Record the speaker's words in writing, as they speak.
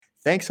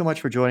Thanks so much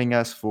for joining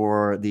us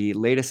for the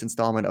latest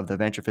installment of the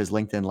VentureFizz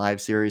LinkedIn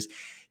Live series.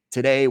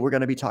 Today, we're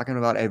going to be talking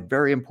about a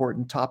very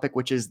important topic,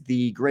 which is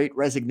the Great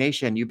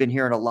Resignation. You've been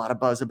hearing a lot of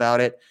buzz about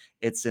it.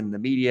 It's in the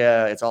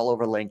media. It's all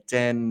over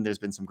LinkedIn. There's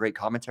been some great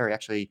commentary.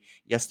 Actually,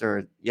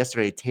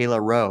 yesterday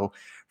Taylor Rowe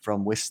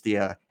from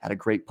Wistia had a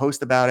great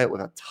post about it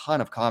with a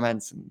ton of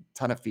comments and a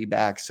ton of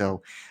feedback.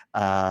 So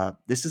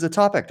this is a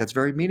topic that's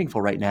very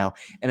meaningful right now.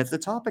 And it's the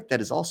topic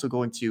that is also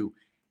going to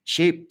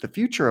shape the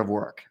future of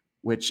work,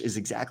 which is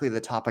exactly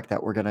the topic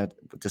that we're going to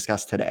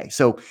discuss today.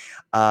 So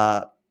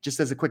just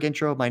as a quick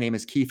intro, my name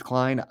is Keith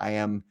Klein. I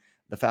am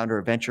the founder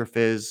of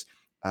VentureFizz.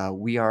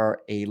 We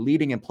are a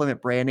leading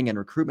employment branding and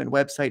recruitment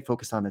website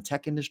focused on the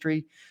tech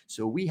industry.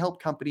 So we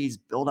help companies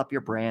build up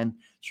your brand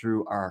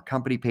through our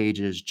company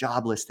pages,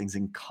 job listings,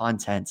 and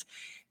content.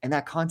 And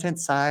that content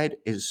side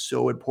is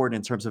so important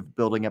in terms of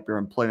building up your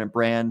employment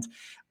brand.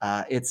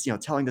 It's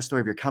telling the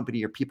story of your company,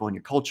 your people, and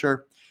your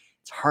culture.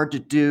 It's hard to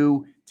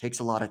do, takes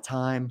a lot of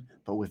time,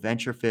 but with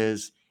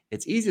VentureFizz,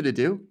 it's easy to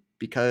do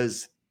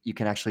because you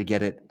can actually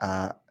get it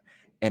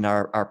in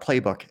our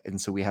playbook. And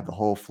so we have the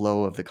whole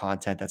flow of the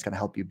content that's going to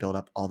help you build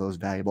up all those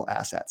valuable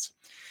assets.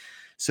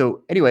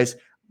 So anyways,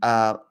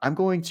 I'm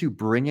going to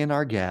bring in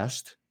our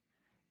guest,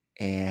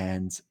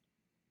 and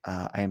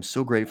I am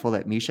so grateful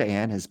that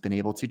Meisha-ann has been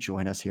able to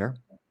join us here.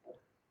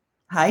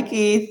 Hi,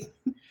 Keith.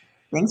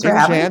 Thanks Hey, for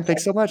having me. Meisha-ann,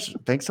 thanks so much.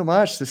 Thanks so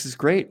much. This is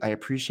great. I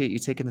appreciate you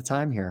taking the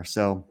time here.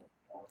 So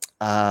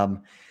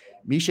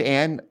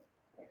Meisha-ann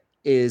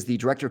is the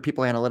director of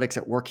people analytics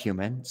at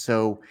Workhuman.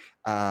 So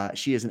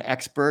she is an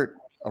expert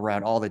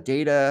around all the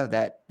data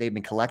that they've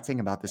been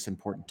collecting about this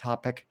important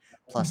topic,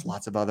 plus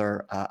lots of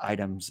other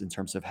items in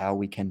terms of how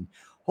we can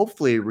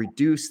hopefully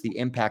reduce the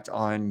impact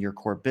on your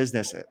core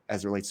business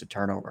as it relates to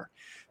turnover.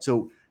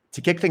 So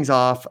to kick things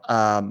off,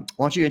 why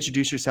don't you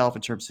introduce yourself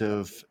in terms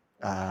of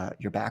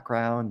your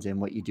background and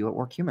what you do at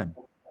Workhuman?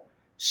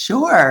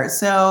 Sure.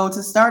 So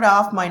to start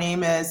off, my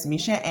name is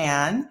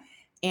Meisha-ann,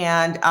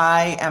 and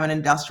I am an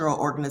industrial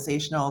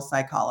organizational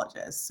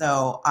psychologist.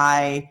 So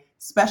I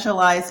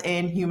specialize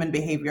in human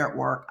behavior at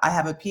work. I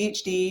have a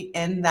PhD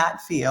in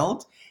that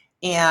field,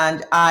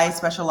 and I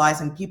specialize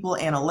in people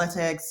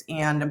analytics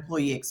and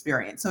employee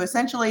experience. So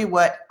essentially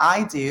what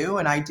I do,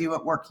 and I do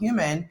at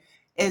Workhuman,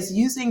 is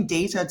using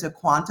data to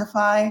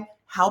quantify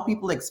how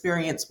people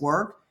experience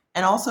work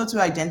and also to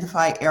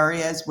identify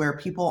areas where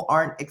people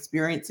aren't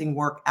experiencing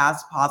work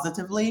as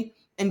positively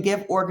and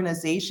give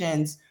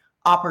organizations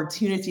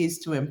opportunities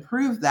to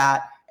improve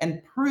that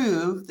and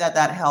prove that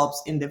that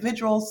helps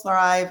individuals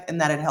thrive and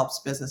that it helps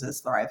businesses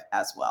thrive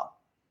as well.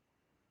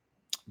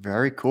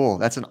 Very cool.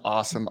 That's an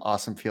awesome,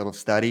 awesome field of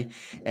study.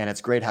 And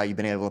it's great how you've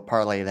been able to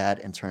parlay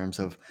that in terms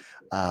of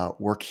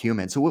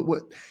Workhuman. So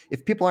what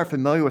if people aren't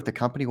familiar with the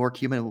company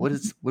Workhuman,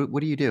 what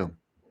do you do?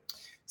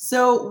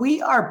 So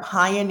we are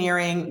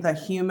pioneering the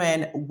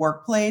human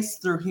workplace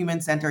through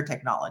human-centered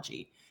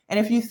technology. And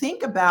if you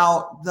think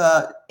about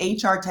the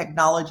HR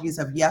technologies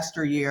of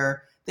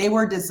yesteryear, they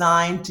were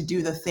designed to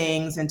do the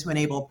things and to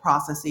enable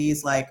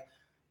processes like,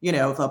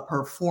 the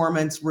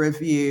performance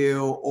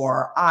review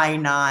or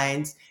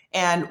I-9s.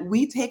 And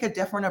we take a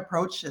different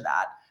approach to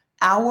that.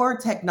 Our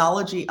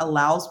technology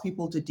allows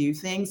people to do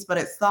things, but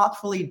it's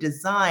thoughtfully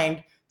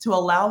designed to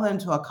allow them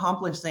to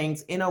accomplish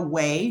things in a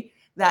way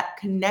that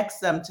connects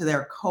them to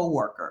their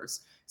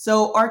coworkers.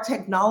 So our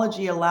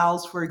technology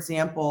allows, for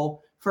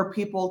example, for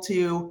people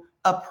to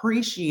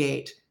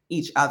appreciate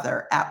each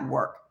other at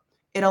work.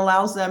 It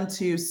allows them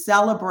to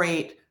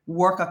celebrate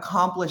work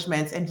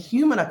accomplishments and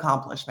human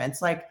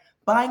accomplishments like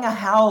buying a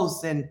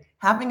house and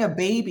having a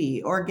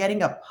baby or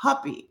getting a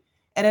puppy.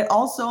 And it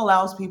also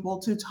allows people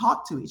to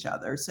talk to each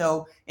other.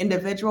 So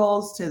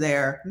individuals to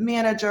their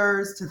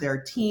managers, to their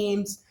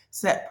teams,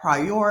 set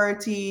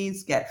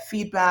priorities, get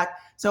feedback.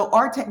 So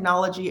our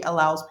technology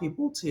allows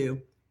people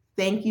to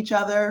thank each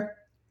other,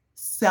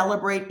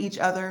 celebrate each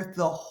other,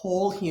 the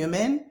whole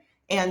human,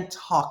 and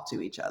talk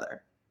to each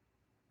other.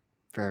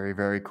 Very,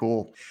 very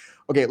cool.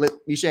 Okay,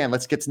 Meisha-ann,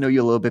 let's get to know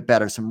you a little bit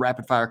better. Some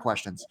rapid fire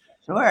questions.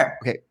 Sure.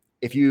 Okay,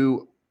 if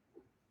you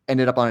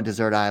ended up on a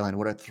desert island,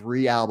 what are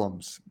 3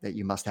 albums that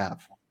you must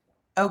have?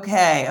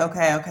 Okay.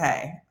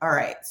 All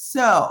right.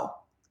 So,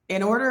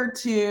 in order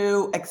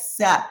to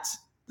accept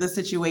the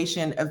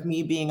situation of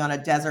me being on a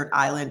desert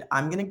island,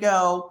 I'm going to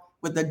go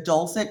with the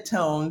dulcet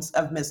tones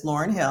of Miss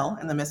Lauryn Hill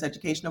and the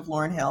Miseducation of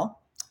Lauryn Hill.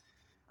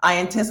 I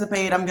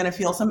anticipate I'm going to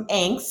feel some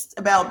angst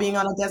about being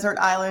on a desert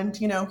island.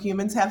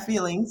 Humans have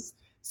feelings.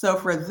 So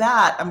for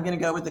that, I'm going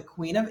to go with the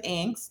Queen of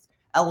Angst,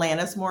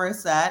 Alanis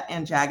Morissette,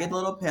 and Jagged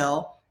Little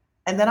Pill.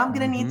 And then I'm going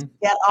to need to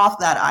get off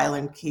that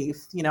island,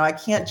 Keith. I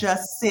can't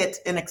just sit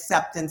in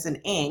acceptance and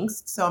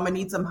angst. So I'm going to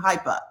need some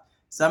hype up.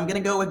 So I'm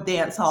going to go with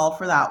Dance Hall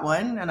for that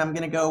one. And I'm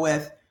going to go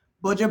with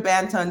Buju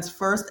Banton's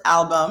first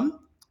album,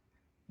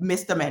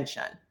 Miss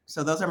Dimension.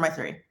 So those are my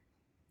 3.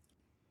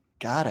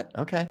 Got it.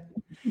 Okay.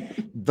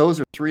 Those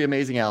are 3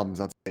 amazing albums.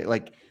 I'll say.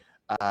 Like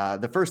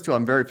the first 2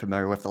 I'm very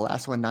familiar with. The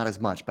last one not as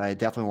much, but I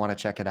definitely want to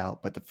check it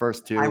out. But the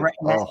first I 2,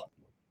 recommend.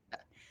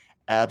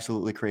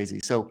 absolutely crazy.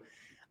 So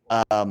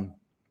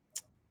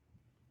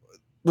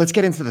let's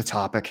get into the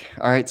topic.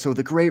 All right. So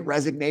the Great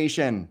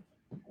Resignation,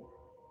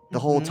 the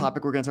whole Hmm.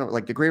 topic we're going to talk about,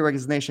 like the Great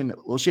Resignation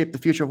will shape the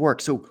future of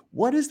work. So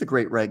what is the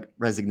Great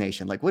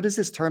Resignation? Like, what is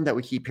this term that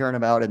we keep hearing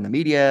about in the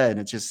media and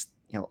it's just,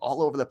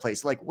 all over the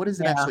place? Like, what is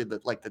it Yeah. actually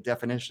like the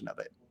definition of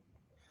it?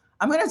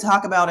 I'm going to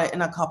talk about it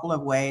in a couple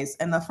of ways.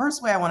 And the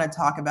first way I want to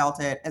talk about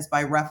it is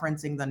by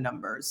referencing the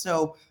numbers.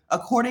 So,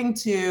 according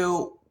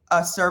to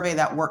a survey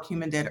that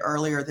Workhuman did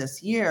earlier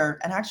this year,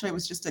 and actually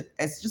it's just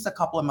a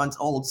couple of months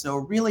old, so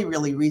really,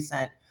 really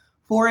recent.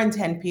 4 in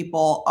 10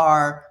 people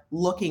are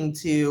looking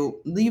to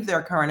leave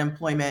their current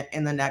employment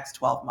in the next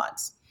 12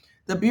 months.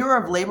 The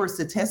Bureau of Labor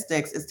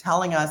Statistics is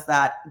telling us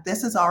that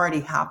this is already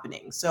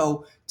happening.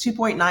 So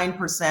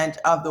 2.9%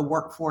 of the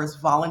workforce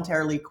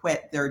voluntarily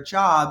quit their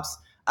jobs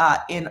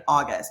in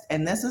August.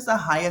 And this is the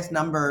highest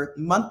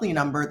monthly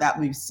number that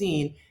we've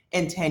seen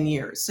in 10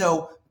 years.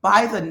 So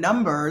by the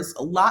numbers,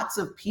 lots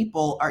of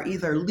people are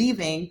either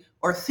leaving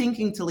or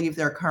thinking to leave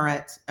their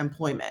current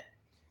employment.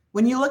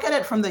 When you look at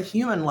it from the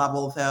human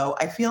level, though,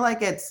 I feel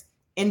like it's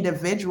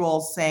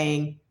individuals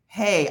saying,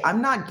 hey, I'm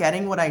not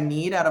getting what I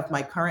need out of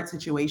my current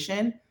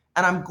situation,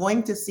 and I'm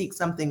going to seek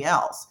something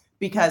else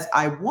because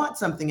I want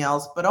something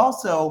else, but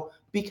also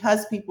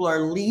because people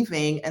are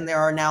leaving and there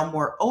are now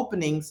more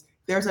openings,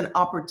 there's an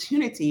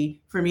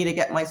opportunity for me to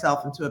get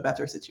myself into a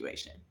better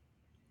situation.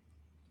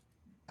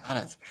 Got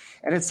it.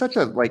 And it's such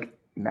a like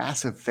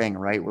massive thing,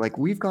 right? Like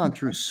we've gone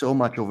through so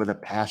much over the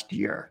past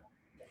year.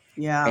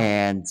 Yeah.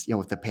 And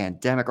with the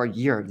pandemic or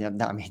year,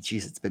 no, I mean,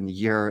 geez, it's been a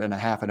year and a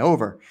half and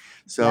over.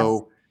 Yes.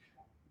 So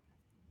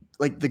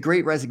like the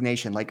Great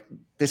Resignation, like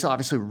this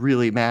obviously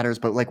really matters,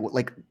 but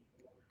like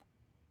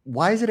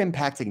why is it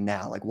impacting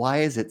now? Like why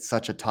is it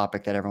such a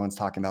topic that everyone's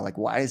talking about? Like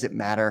why does it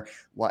matter?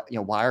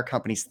 Why are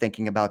companies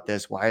thinking about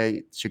this?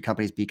 Why should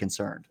companies be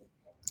concerned?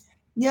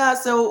 Yeah,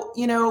 so,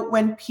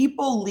 when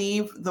people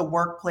leave the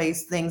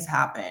workplace, things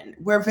happen.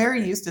 We're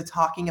very used to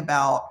talking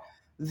about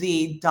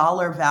the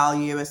dollar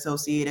value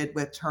associated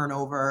with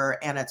turnover,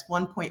 and it's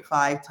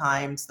 1.5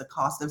 times the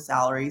cost of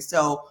salary.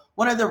 So,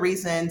 one of the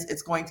reasons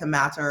it's going to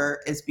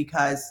matter is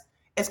because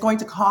it's going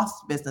to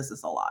cost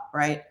businesses a lot,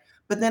 right?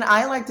 But then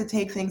I like to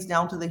take things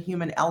down to the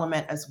human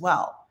element as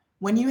well.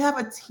 When you have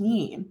a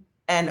team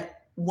and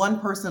one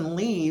person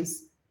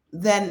leaves,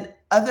 then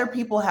other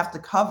people have to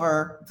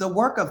cover the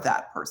work of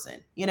that person.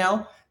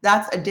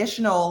 That's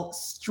additional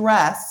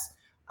stress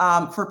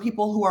for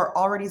people who are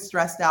already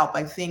stressed out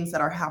by things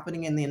that are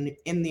happening in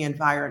the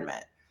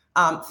environment.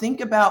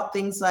 Think about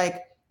things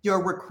like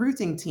your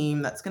recruiting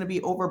team that's going to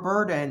be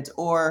overburdened,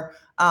 or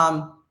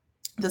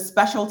the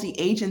specialty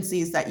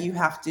agencies that you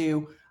have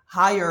to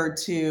hire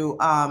to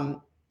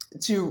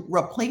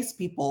replace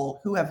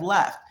people who have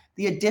left.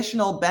 The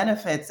additional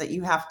benefits that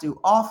you have to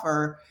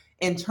offer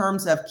in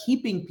terms of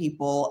keeping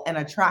people and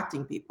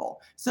attracting people.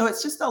 So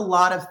it's just a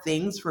lot of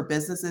things for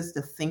businesses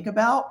to think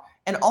about,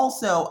 and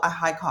also a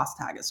high cost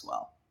tag as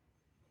well.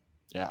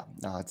 Yeah,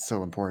 no, it's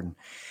so important.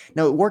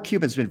 Now,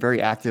 Workhuman's been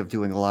very active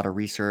doing a lot of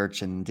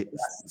research and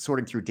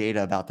sorting through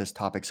data about this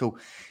topic. So,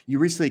 you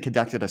recently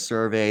conducted a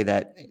survey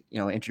that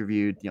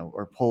interviewed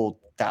or polled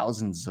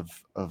thousands of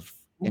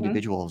Mhm.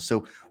 individuals.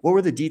 So, what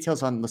were the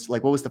details on this?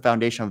 Like, what was the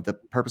foundation of the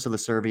purpose of the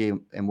survey,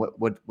 and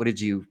what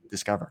did you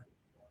discover?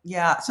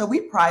 Yeah, so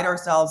we pride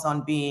ourselves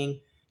on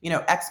being,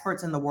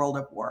 experts in the world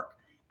of work.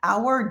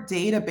 Our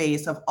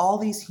database of all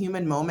these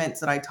human moments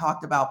that I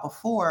talked about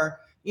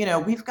before,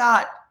 we've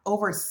got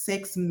over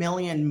 6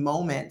 million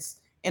moments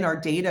in our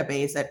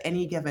database at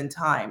any given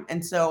time.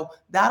 And so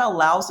that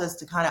allows us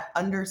to kind of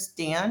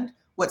understand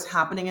what's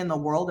happening in the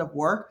world of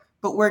work,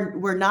 but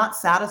we're not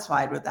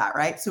satisfied with that,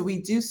 right? So we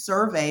do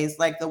surveys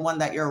like the one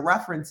that you're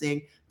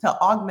referencing to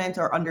augment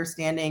our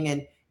understanding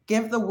and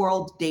give the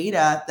world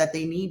data that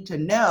they need to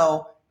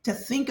know to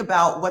think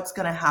about what's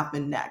going to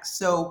happen next.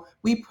 So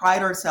we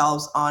pride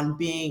ourselves on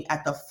being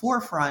at the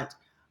forefront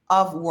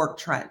of work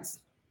trends.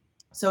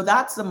 So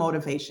that's the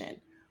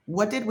motivation.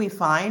 What did we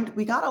find?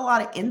 We got a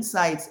lot of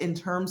insights in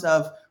terms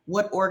of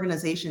what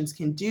organizations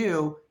can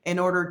do in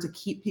order to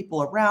keep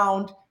people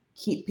around,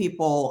 keep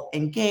people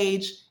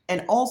engaged,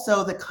 and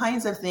also the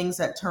kinds of things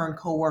that turn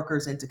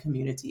coworkers into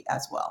community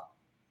as well.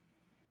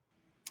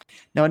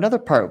 Now, another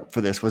part for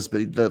this was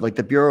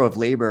the Bureau of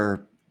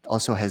Labor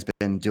also has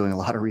been doing a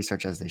lot of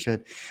research as they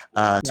should.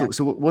 Yeah.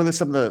 So what are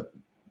some of the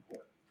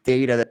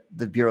data that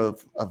the Bureau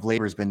of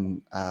Labor has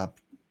been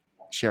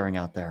sharing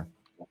out there?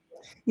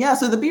 Yeah,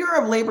 so the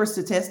Bureau of Labor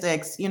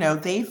Statistics,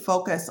 they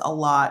focus a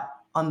lot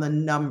on the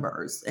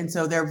numbers. And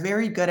so they're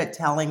very good at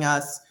telling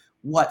us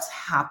what's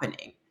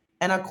happening.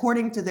 And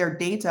according to their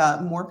data,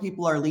 more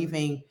people are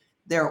leaving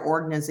their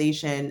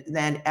organization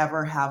than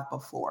ever have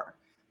before.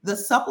 The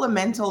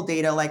supplemental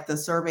data, like the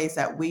surveys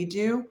that we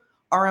do,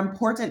 are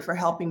important for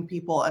helping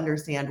people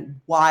understand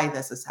why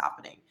this is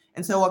happening.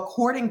 And so,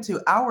 according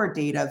to our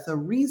data, the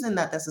reason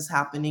that this is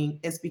happening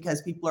is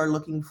because people are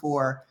looking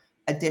for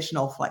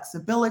additional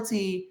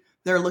flexibility,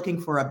 they're looking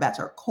for a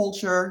better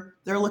culture.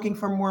 They're looking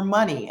for more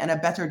money and a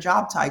better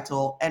job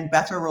title and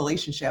better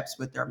relationships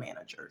with their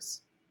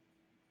managers.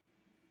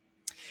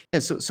 Yeah,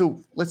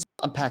 so let's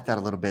unpack that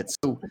a little bit.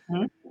 So,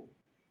 Mhm.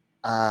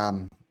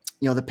 um,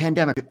 the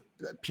pandemic,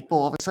 people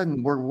all of a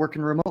sudden were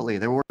working remotely.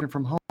 They're working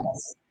from home,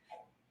 Yes.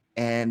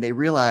 and they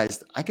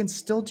realized I can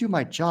still do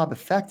my job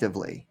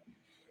effectively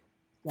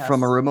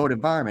from a Yes. remote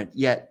environment,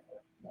 yet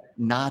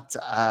not,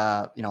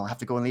 have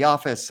to go in the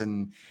office,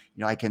 and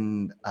I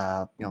can,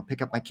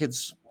 pick up my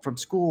kids from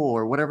school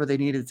or whatever they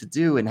needed to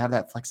do, and have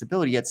that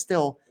flexibility, yet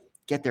still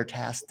get their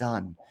tasks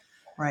done.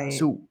 Right.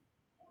 So,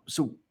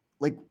 so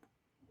like,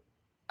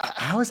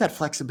 how has that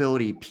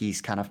flexibility piece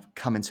kind of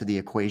come into the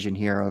equation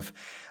here of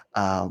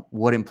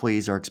what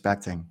employees are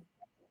expecting?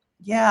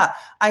 Yeah,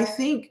 I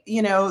think,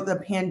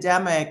 the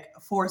pandemic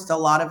forced a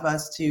lot of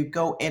us to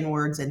go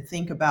inwards and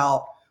think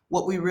about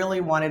what we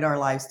really wanted our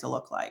lives to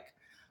look like.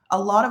 A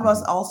lot of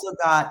us Mhm. also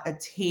got a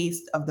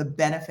taste of the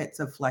benefits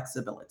of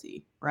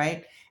flexibility,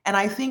 right? And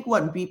I think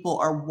what people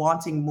are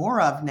wanting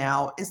more of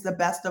now is the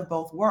best of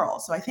both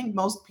worlds. So I think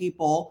most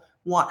people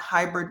want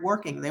hybrid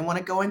working. They want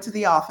to go into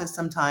the office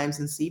sometimes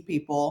and see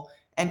people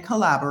and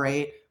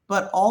collaborate,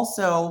 but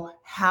also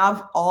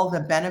have all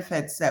the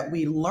benefits that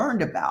we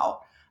learned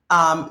about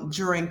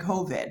during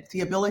COVID.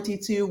 The ability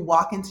to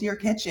walk into your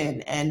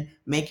kitchen and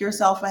make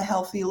yourself a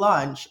healthy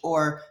lunch,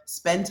 or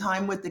spend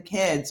time with the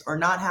kids, or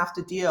not have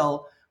to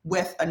deal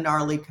with a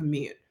gnarly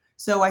commute.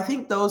 So I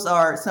think those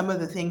are some of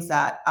the things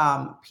that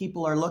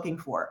people are looking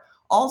for.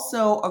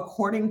 Also,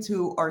 according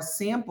to our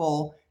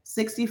sample,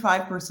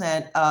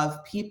 65%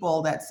 of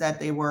people that said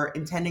they were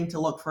intending to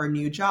look for a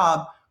new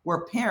job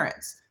were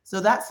parents. So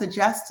that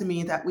suggests to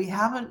me that we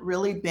haven't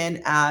really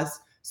been as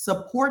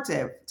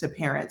supportive to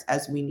parents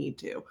as we need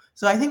to.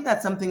 So I think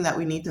that's something that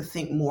we need to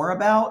think more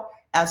about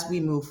as we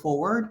move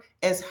forward,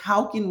 is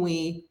how can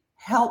we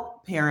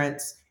help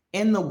parents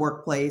in the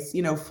workplace,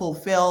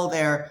 fulfill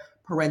their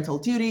parental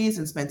duties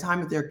and spend time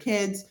with their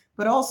kids,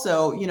 but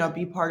also,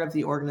 be part of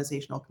the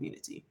organizational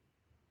community.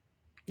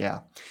 Yeah,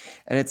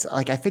 and it's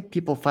like I think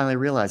people finally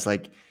realize,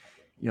 like,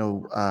 you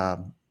know,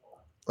 um,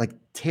 like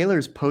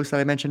Taylor's post that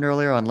I mentioned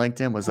earlier on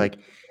LinkedIn was like,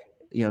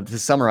 to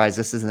summarize,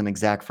 this is an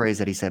exact phrase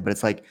that he said, but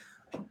it's like,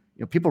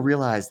 people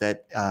realize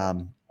that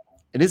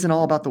it isn't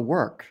all about the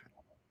work;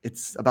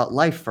 it's about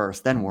life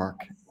first, then work.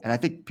 And I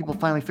think people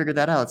finally figured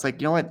that out. It's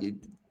like, what,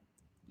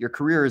 your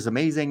career is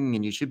amazing,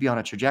 and you should be on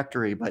a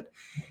trajectory, but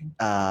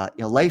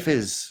life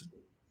is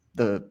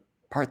the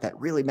part that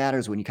really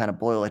matters when you kind of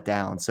boil it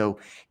down. So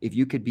if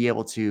you could be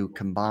able to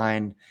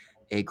combine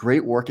a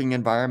great working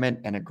environment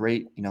and a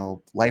great,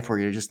 life where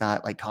you're just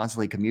not like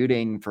constantly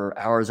commuting for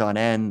hours on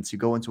end to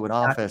go into an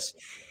office,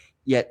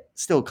 yet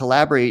still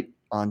collaborate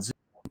on Zoom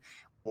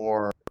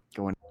or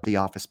going to the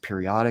office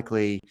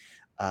periodically.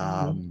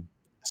 Mhm. Um,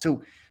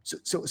 so,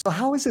 so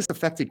how has this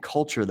affected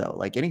culture though?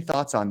 Like, any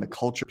thoughts on the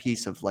culture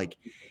piece of like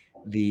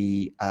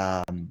the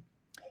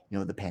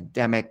the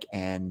pandemic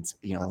and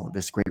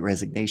this great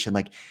resignation,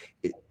 like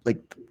it,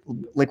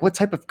 like what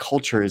type of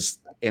culture's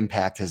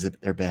impact has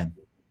there been?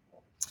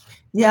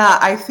 Yeah,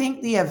 I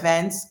think the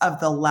events of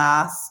the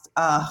last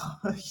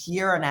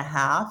year and a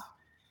half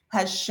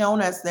has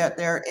shown us that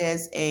there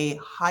is a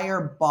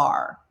higher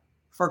bar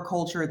for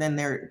culture than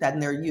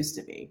there used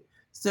to be.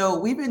 So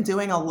we've been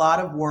doing a lot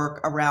of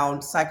work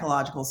around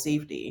psychological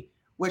safety,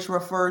 which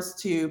refers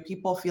to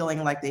people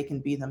feeling like they can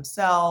be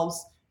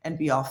themselves and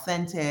be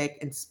authentic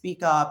and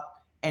speak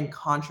up and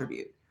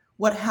contribute.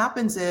 What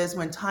happens is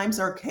when times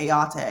are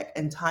chaotic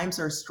and times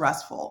are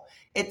stressful,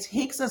 it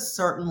takes a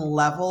certain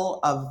level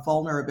of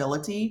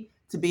vulnerability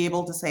to be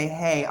able to say,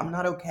 hey, I'm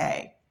not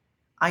okay.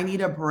 I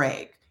need a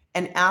break,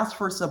 and ask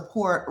for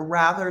support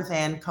rather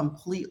than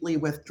completely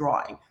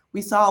withdrawing.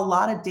 We saw a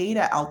lot of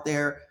data out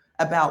there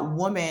about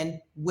women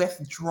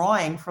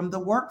withdrawing from the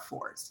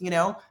workforce.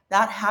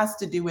 That has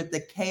to do with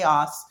the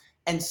chaos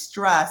and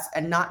stress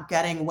and not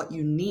getting what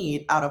you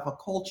need out of a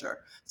culture.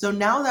 So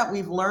now that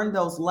we've learned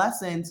those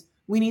lessons,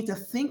 we need to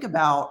think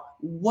about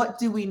what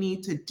do we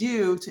need to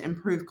do to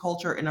improve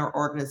culture in our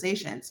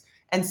organizations.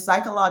 And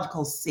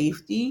psychological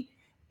safety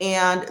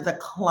and the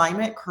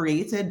climate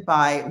created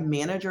by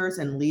managers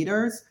and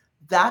leaders,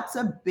 that's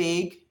a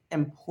big,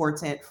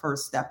 important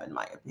first step, in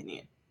my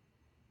opinion.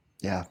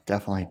 Yeah,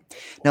 definitely.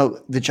 Now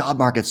the job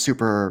market's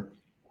super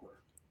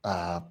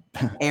uh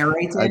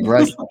Aerated.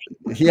 aggressive.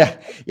 Yeah,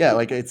 yeah,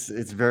 like it's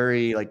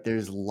very like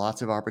there's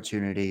lots of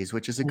opportunities,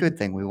 which is a good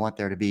thing. We want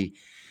there to be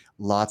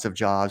lots of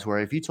jobs. Where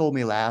if you told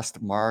me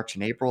last March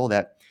and April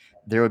that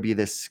there would be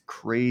this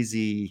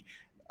crazy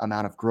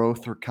amount of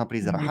growth for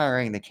companies that are Mhm.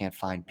 hiring, they can't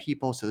find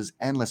people, so there's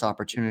endless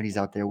opportunities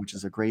out there, which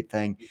is a great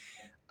thing.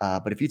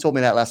 But if you told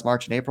me that last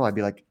March and April, I'd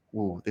be like,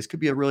 "Ooh, this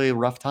could be a really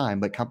rough time."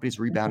 But companies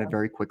rebounded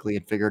very quickly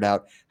and figured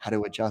out how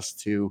to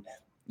adjust to,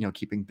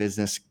 keeping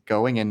business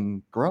going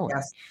and growing.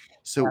 Yes,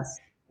 So yes,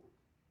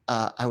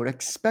 I would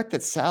expect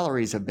that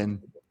salaries have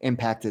been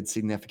impacted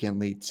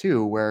significantly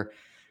too, where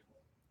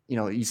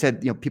you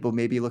said people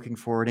may be looking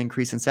for an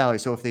increase in salary.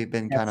 So if they've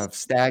been kind yes. of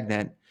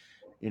stagnant,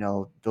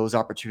 those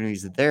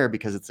opportunities are there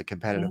because it's a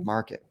competitive Mhm.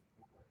 market.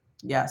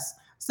 Yes.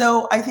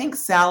 So I think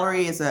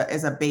salary is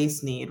a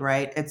base need,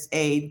 right? It's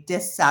a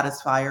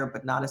dissatisfier,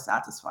 but not a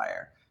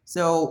satisfier.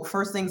 So,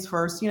 first things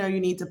first, you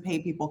need to pay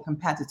people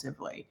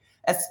competitively,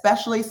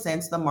 especially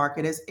since the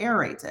market is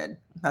aerated.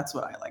 That's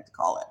what I like to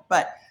call it.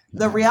 But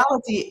the Yeah.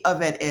 reality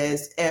of it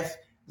is, if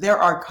there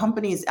are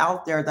companies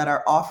out there that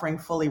are offering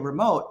fully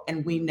remote,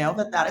 and we know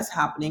that that is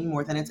happening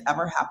more than it's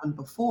ever happened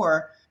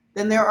before,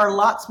 then there are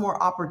lots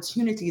more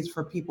opportunities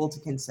for people to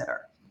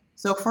consider.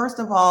 So, first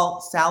of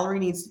all, salary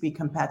needs to be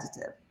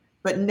competitive.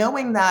 But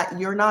knowing that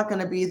you're not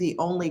going to be the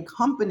only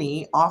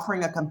company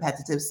offering a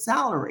competitive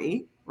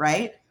salary,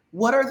 right?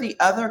 What are the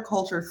other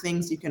culture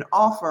things you can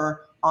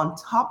offer on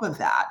top of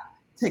that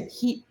to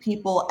keep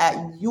people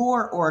at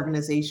your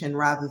organization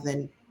rather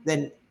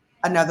than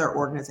another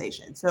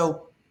organization?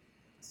 So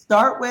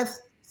start with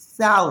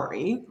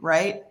salary,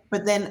 right?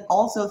 But then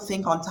also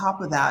think on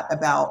top of that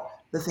about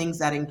the things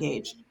that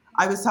engage.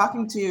 I was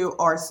talking to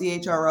our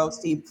CHRO,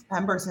 Steve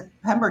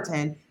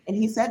Pemberton, and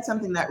he said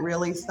something that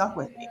really stuck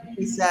with me.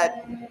 He said,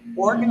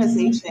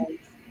 organizations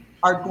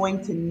are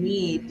going to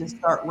need to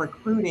start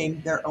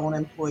recruiting their own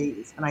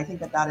employees. And I think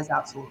that that is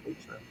absolutely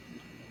true.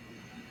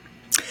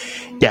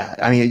 Yeah.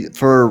 I mean,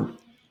 we're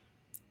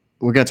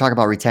going to talk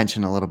about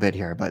retention a little bit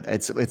here, but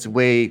it's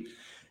way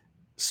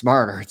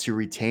smarter to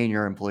retain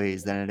your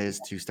employees than it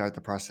is to start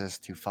the process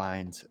to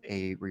find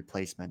a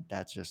replacement.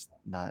 That's just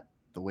not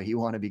the way you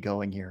want to be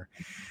going here.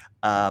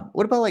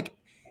 What about like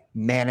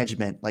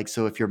management? Like,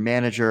 so if your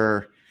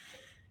manager,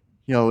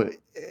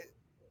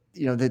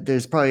 you know,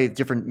 there's probably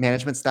different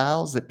management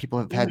styles that people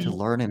have had to Mhm.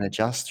 learn and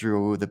adjust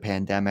through the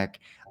pandemic.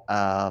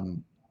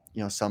 Um,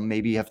 some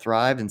maybe have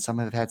thrived and some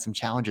have had some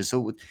challenges.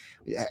 So,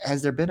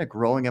 has there been a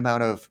growing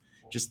amount of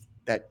just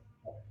that?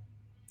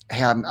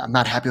 Hey, I'm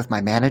not happy with my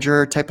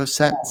manager type of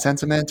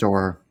sentiment,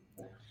 or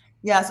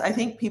Yes, I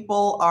think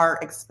people are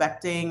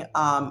expecting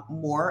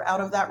more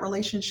out of that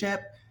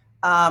relationship.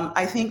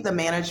 I think the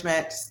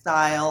management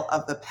style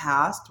of the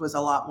past was a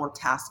lot more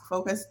task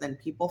focused than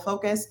people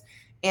focused.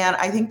 And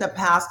I think the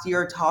past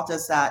year taught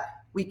us that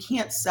we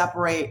can't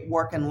separate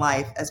work and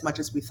life as much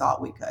as we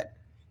thought we could.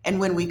 And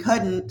when we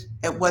couldn't,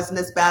 it wasn't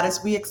as bad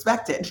as we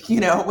expected,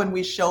 when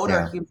we showed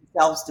our yeah, human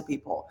selves to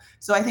people.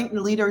 So I think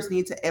leaders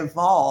need to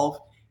evolve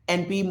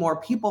and be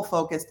more people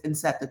focused and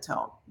set the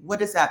tone. What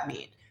does that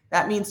mean?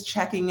 That means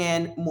checking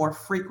in more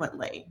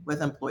frequently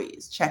with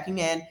employees, checking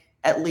in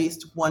at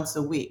least once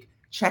a week,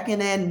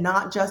 checking in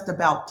not just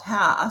about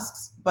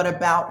tasks, but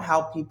about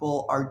how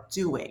people are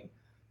doing,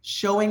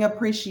 showing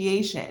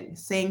appreciation,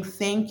 saying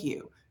thank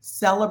you,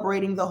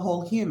 celebrating the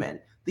whole human.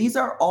 These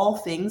are all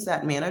things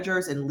that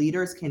managers and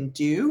leaders can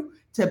do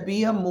to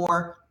be a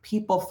more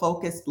people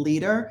focused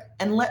leader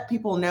and let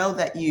people know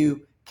that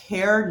you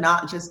care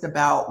not just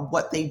about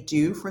what they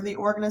do for the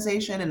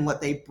organization and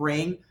what they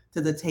bring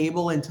to the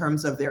table in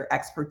terms of their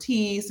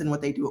expertise and what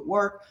they do at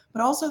work,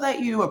 but also that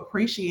you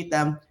appreciate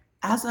them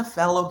as a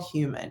fellow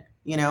human.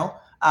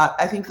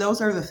 I think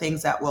those are the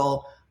things that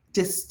will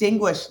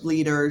distinguish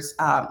leaders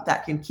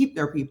that can keep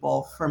their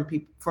people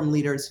from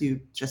leaders who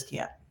just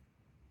can't.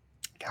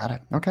 got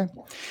it. Okay.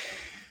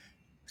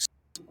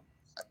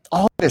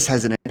 All of this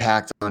has an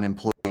impact on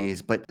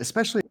employees, but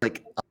especially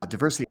like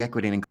diversity,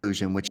 equity, and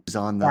inclusion, which is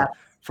on Yeah. the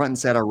front and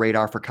center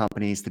radar for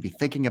companies to be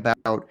thinking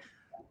about.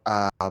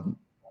 Um,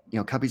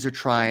 Companies are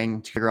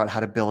trying to figure out how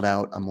to build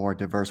out a more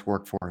diverse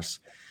workforce.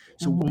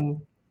 So, Mhm.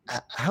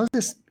 how's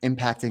this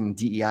impacting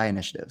DEI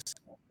initiatives?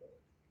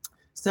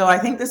 So I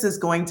think this is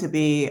going to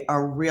be a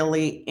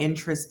really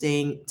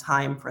interesting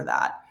time for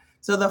that.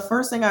 So the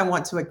first thing I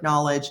want to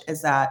acknowledge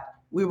is that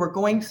we were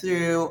going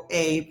through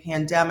a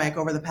pandemic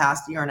over the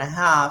past year and a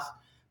half,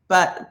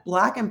 but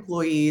Black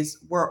employees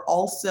were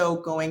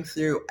also going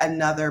through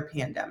another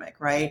pandemic,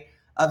 right,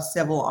 of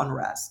civil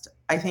unrest.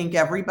 I think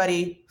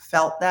everybody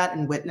felt that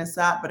and witnessed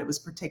that, but it was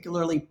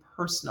particularly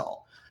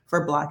personal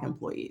for Black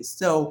employees.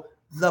 So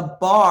the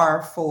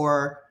bar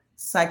for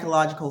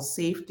psychological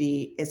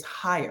safety is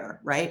higher,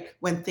 right?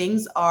 When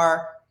things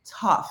are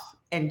tough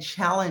and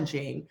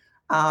challenging,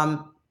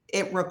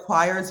 it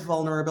requires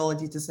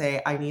vulnerability to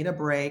say, I need a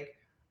break.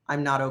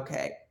 I'm not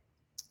okay.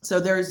 So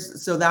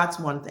that's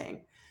one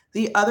thing.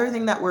 The other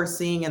thing that we're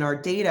seeing in our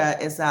data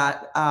is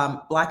that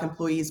Black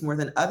employees, more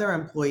than other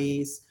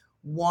employees,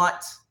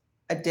 want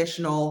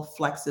additional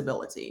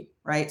flexibility,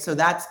 right? So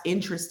that's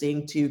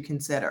interesting to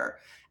consider.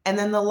 And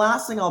then the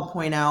last thing I'll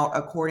point out,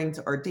 according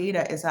to our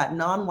data, is that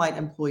non white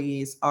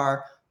employees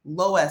are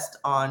lowest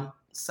on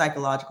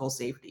psychological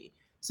safety.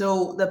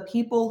 So the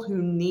people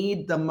who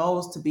need the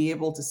most to be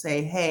able to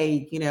say,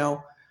 hey,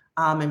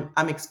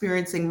 I'm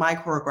experiencing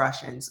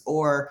microaggressions,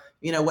 or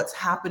what's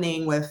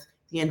happening with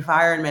the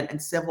environment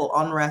and civil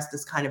unrest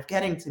is kind of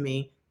getting to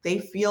me, they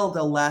feel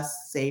the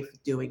less safe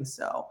doing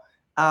so.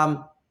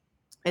 um,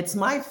 it's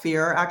my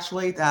fear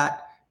actually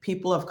that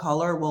people of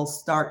color will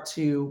start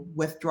to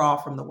withdraw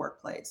from the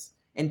workplace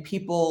and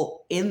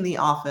people in the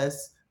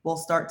office will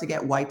start to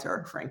get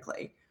whiter,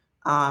 frankly.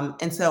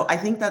 And so I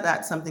think that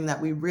that's something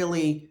that we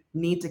really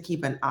need to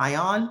keep an eye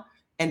on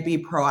and be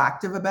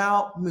proactive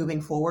about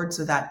moving forward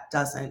so that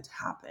doesn't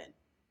happen.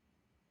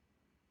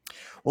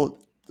 Well,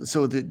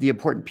 so the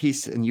important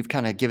piece, and you've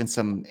kind of given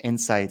some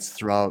insights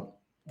throughout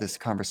this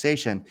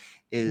conversation,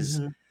 is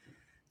Mhm.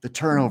 the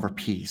turnover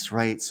piece,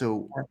 right?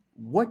 So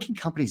what can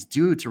companies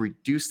do to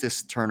reduce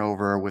this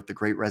turnover with the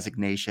Great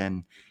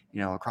Resignation,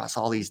 across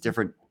all these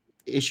different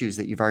issues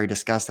that you've already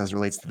discussed as it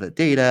relates to the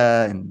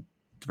data and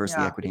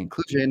diversity, Yeah. equity,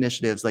 inclusion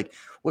initiatives? Like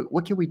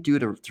what can we do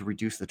to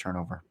reduce the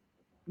turnover?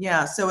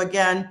 Yeah. So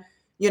again,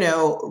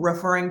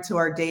 referring to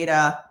our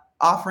data,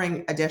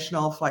 offering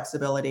additional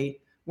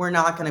flexibility, we're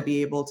not going to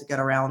be able to get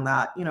around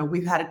that.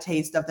 We've had a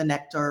taste of the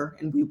nectar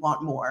and we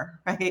want more,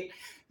 right?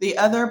 The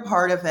other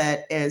part of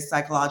it is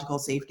psychological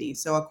safety.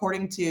 So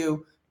according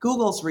to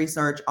Google's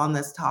research on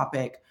this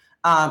topic,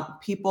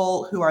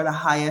 people who are the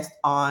highest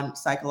on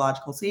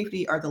psychological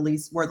safety were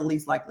the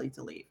least likely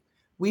to leave.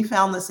 We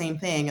found the same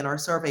thing in our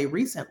survey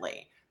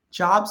recently.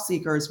 Job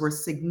seekers were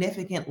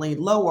significantly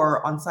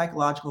lower on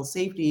psychological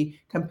safety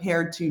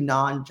compared to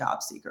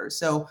non-job seekers.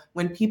 So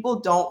when people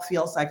don't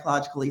feel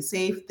psychologically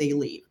safe, they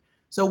leave.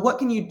 So what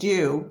can you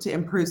do to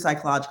improve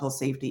psychological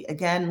safety?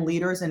 Again,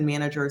 leaders and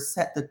managers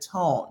set the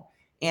tone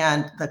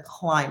and the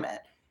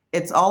climate.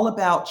 It's all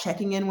about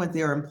checking in with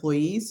their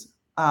employees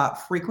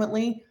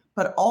frequently,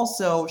 but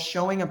also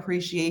showing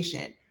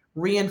appreciation,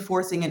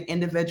 reinforcing an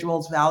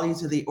individual's value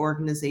to the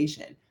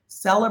organization,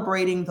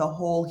 celebrating the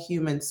whole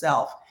human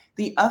self.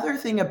 The other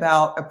thing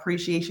about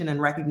appreciation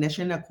and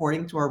recognition,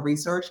 according to our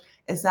research,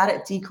 is that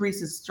it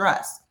decreases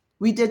stress.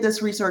 We did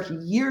this research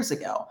years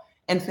ago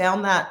and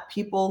found that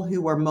people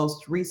who were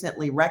most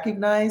recently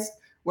recognized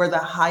were the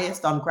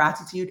highest on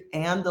gratitude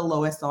and the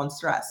lowest on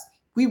stress.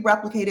 We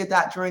replicated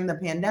that during the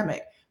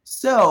pandemic.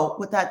 So,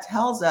 what that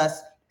tells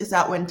us is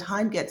that when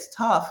time gets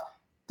tough,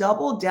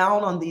 double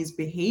down on these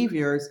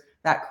behaviors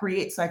that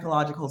create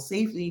psychological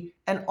safety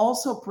and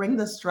also bring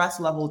the stress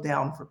level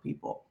down for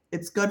people.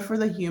 It's good for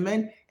the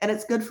human and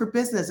it's good for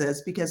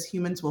businesses because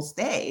humans will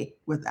stay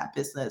with that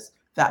business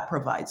that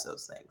provides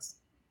those things.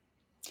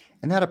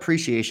 And that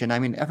appreciation, I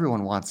mean,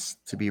 everyone wants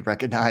to be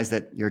recognized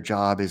that your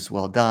job is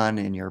well done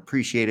and you're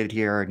appreciated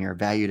here and you're a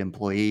valued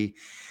employee.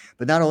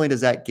 But not only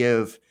does that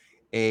give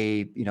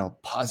a,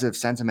 positive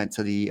sentiment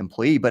to the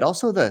employee, but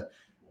also the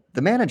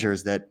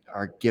managers that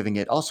are giving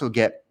it also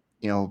get,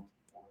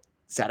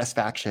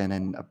 satisfaction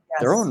and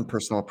their Yes. own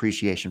personal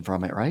appreciation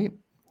from it, right?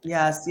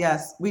 Yes,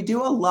 yes. We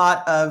do a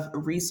lot of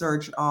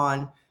research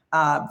on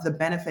the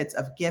benefits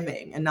of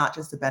giving and not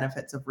just the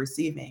benefits of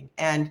receiving.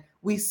 And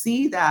we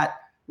see that,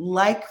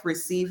 like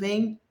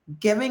receiving,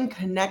 giving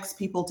connects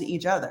people to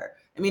each other.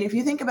 I mean, if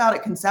you think about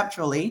it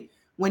conceptually,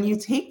 when you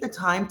take the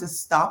time to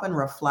stop and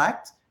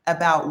reflect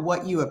about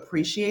what you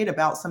appreciate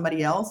about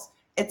somebody else,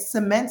 it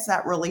cements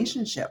that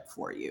relationship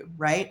for you,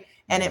 right?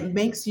 And Mhm. it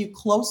makes you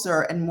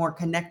closer and more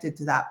connected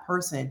to that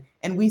person.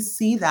 And we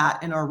see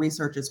that in our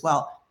research as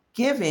well.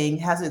 Giving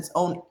has its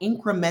own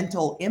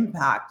incremental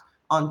impact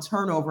on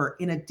turnover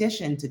in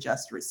addition to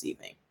just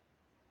receiving.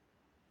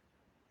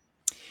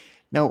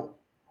 Now,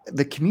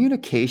 the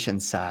communication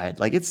side,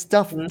 like it's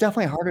Mhm.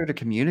 definitely harder to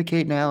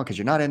communicate now because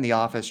you're not in the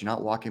office, you're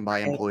not walking by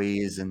Right.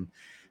 employees, and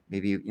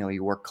maybe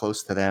you work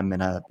close to them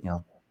in a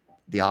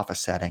the office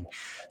setting.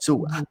 So,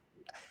 Mhm.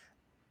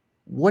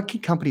 what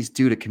can companies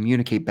do to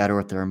communicate better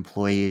with their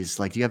employees?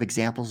 Like, do you have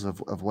examples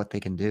of what they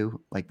can do?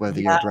 Like, whether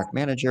you're a Yes, direct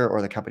manager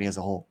or the company as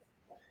a whole?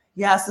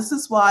 yes, this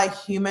is why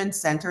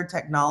human-centered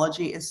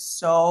technology is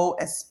so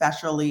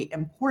especially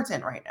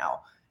important right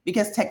now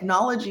because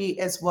technology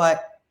is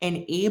what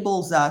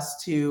enables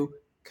us to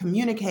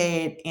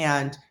communicate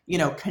and,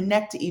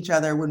 connect to each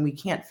other when we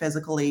can't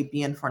physically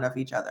be in front of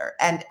each other.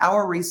 And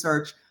our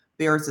research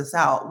bears this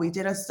out. We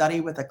did a study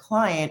with a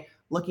client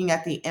looking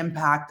at the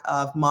impact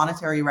of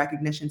monetary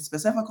recognition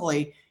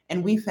specifically,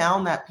 and we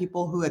found that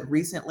people who had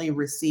recently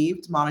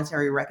received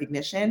monetary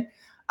recognition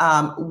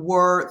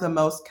were the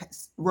most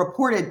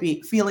reported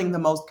feeling the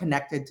most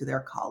connected to their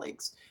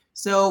colleagues.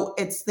 So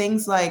it's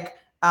things like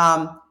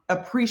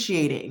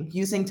appreciating,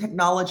 using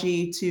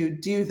technology to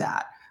do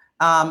that,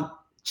 um,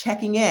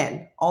 checking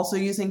in, also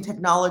using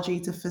technology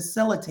to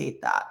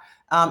facilitate that.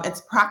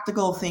 It's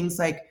practical things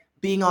like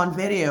being on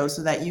video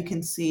so that you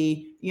can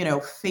see,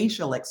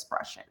 facial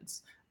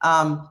expressions.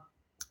 At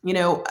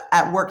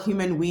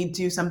Workhuman, we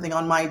do something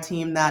on my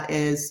team that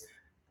is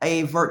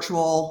a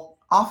virtual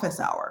office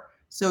hour.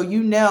 So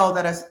you know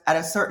that at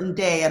a certain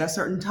day, at a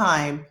certain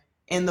time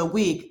in the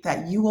week,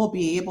 that you will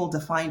be able to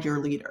find your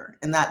leader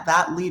and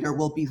that leader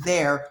will be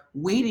there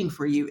waiting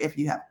for you if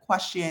you have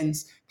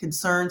questions,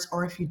 concerns,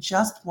 or if you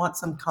just want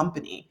some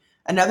company.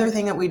 Another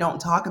thing that we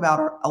don't talk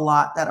about a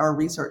lot that our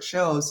research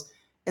shows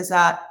is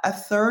that a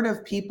third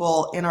of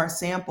people in our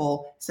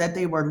sample said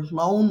they were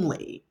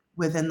lonely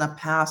within the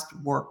past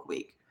work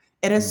week.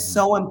 It is Mhm.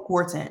 so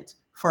important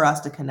for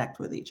us to connect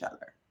with each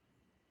other.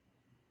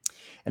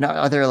 And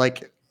are there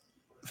like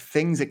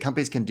things that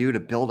companies can do to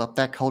build up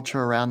that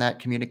culture around that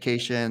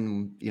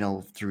communication,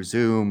 through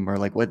Zoom or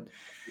like what,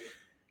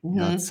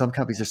 Mhm. some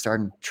companies are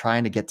starting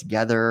trying to get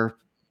together,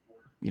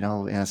 in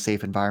a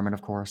safe environment,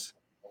 of course.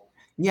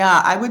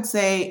 Yeah, I would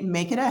say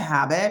make it a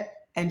habit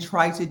and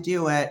try to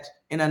do it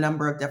in a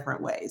number of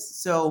different ways.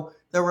 So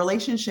the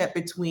relationship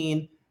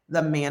between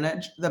the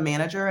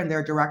manager and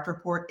their direct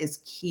report is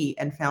key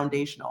and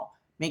foundational.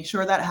 Make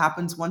sure that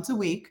happens once a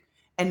week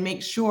and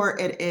make sure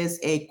it is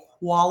a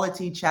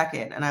quality check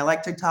in. And I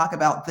like to talk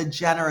about the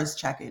generous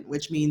check in,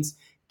 which means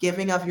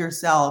giving of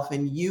yourself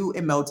and you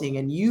emoting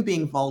and you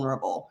being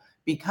vulnerable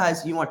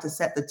because you want to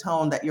set the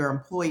tone that your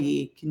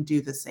employee can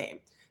do the same.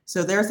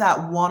 So there's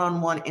that one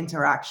on one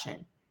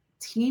interaction.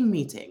 Team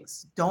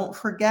meetings, don't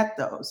forget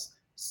those.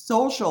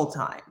 Social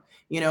time.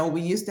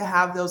 We used to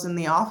have those in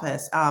the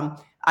office.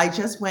 I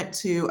just went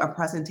to a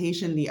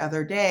presentation the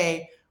other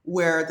day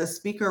where the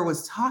speaker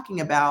was talking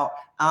about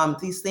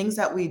these things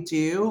that we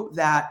do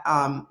that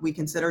we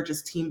consider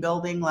just team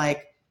building,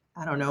 like,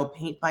 I don't know,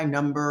 paint by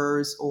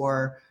numbers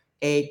or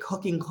a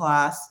cooking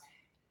class.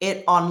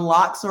 It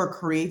unlocks our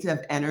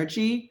creative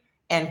energy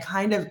and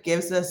kind of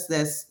gives us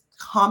this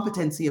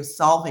competency of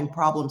solving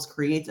problems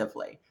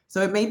creatively.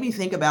 So it made me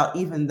think about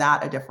even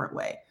that a different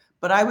way.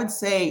 But I would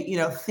say,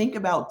 think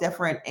about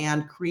different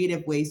and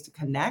creative ways to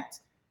connect,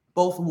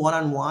 both one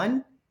on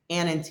one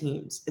and in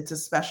teams. It's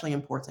especially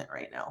important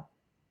right now.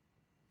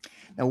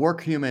 Now,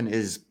 Workhuman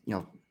is,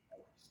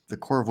 the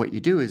core of what you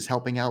do is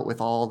helping out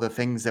with all the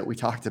things that we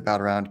talked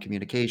about around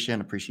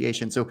communication,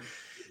 appreciation. So,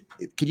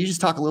 could you just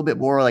talk a little bit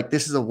more? Like,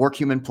 this is a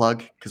Workhuman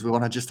plug because we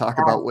want to just talk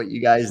about what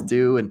you guys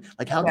do and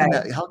like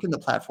Okay. how can the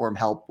platform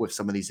help with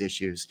some of these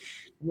issues?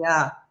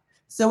 Yeah.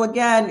 So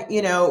again,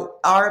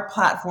 our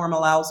platform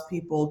allows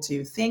people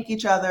to thank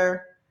each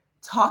other,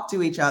 talk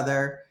to each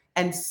other,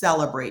 and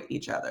celebrate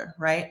each other,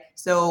 right?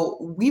 So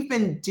we've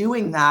been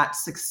doing that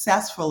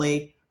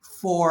successfully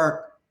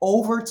for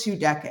over 2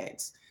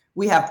 decades.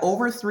 We have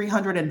over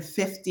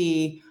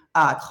 350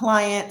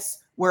 clients.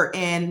 We're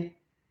in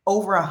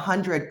over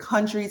 100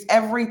 countries.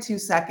 Every 2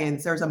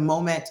 seconds, there's a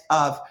moment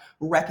of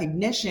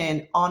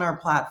recognition on our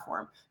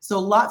platform. So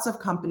lots of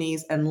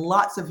companies and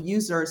lots of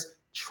users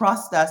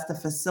trust us to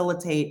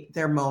facilitate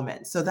their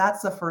moment. So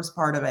that's the first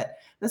part of it.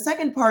 The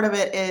second part of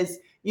it is,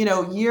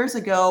 years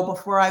ago,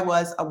 before I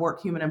was a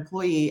Workhuman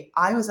employee,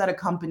 I was at a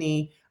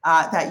company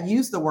that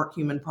used the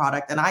Workhuman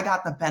product, and I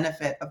got the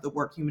benefit of the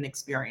Workhuman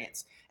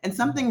experience. And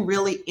something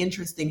really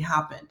interesting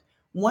happened.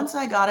 Once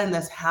I got in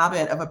this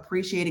habit of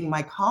appreciating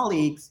my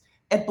colleagues,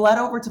 it bled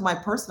over to my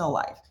personal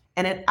life,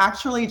 and it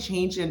actually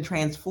changed and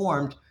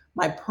transformed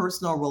my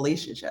personal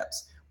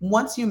relationships.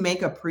 Once you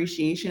make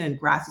appreciation and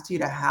gratitude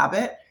a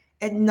habit,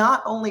 it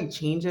not only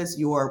changes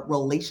your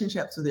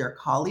relationships with your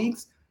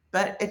colleagues,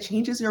 but it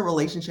changes your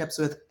relationships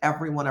with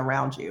everyone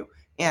around you.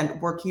 And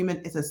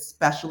Workhuman is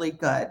especially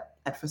good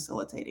at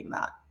facilitating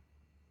that.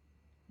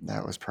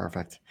 That was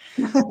perfect.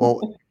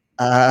 Well,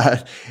 uh,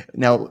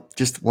 now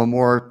just one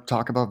more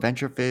talk about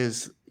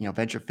VentureFizz.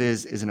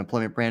 VentureFizz is an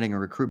employment branding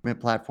and recruitment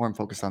platform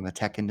focused on the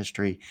tech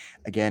industry.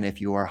 Again, if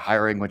you are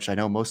hiring, which I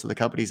know most of the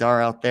companies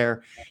are out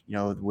there,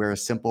 we're a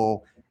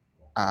simple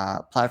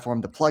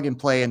platform to plug and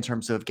play in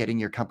terms of getting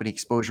your company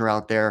exposure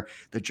out there.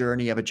 The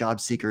journey of a job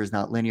seeker is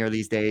not linear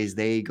these days.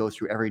 They go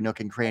through every nook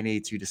and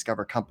cranny to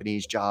discover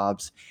companies,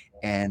 jobs,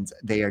 and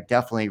they are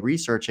definitely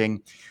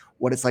researching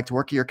what it's like to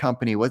work at your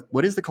company.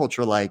 What is the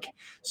culture like?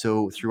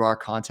 So through our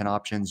content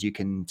options, you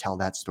can tell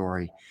that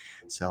story.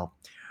 So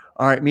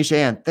all right,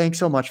 Meisha-ann, thanks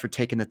so much for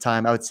taking the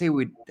time. I would say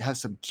we'd have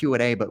some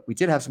Q&A, but we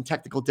did have some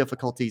technical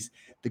difficulties.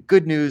 The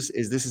good news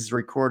is this is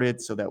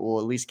recorded so that we'll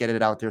at least get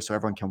it out there so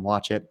everyone can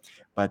watch it.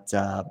 But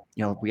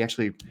we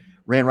actually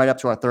ran right up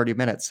to our 30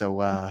 minutes.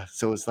 So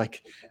it's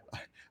like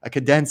a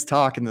condensed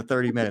talk in the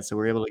 30 minutes. So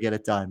we were able to get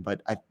it done.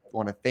 But I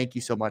want to thank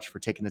you so much for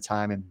taking the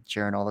time and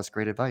sharing all this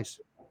great advice.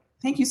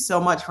 Thank you so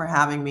much for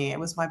having me. It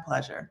was my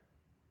pleasure.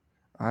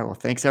 All right. Well,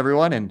 thanks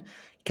everyone. And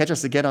catch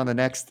us again on the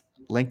next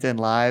LinkedIn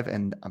Live.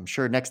 And I'm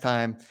sure next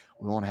time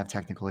we won't have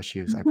technical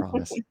issues. I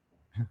promise. See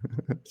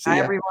Hi,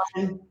 ya.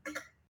 everyone.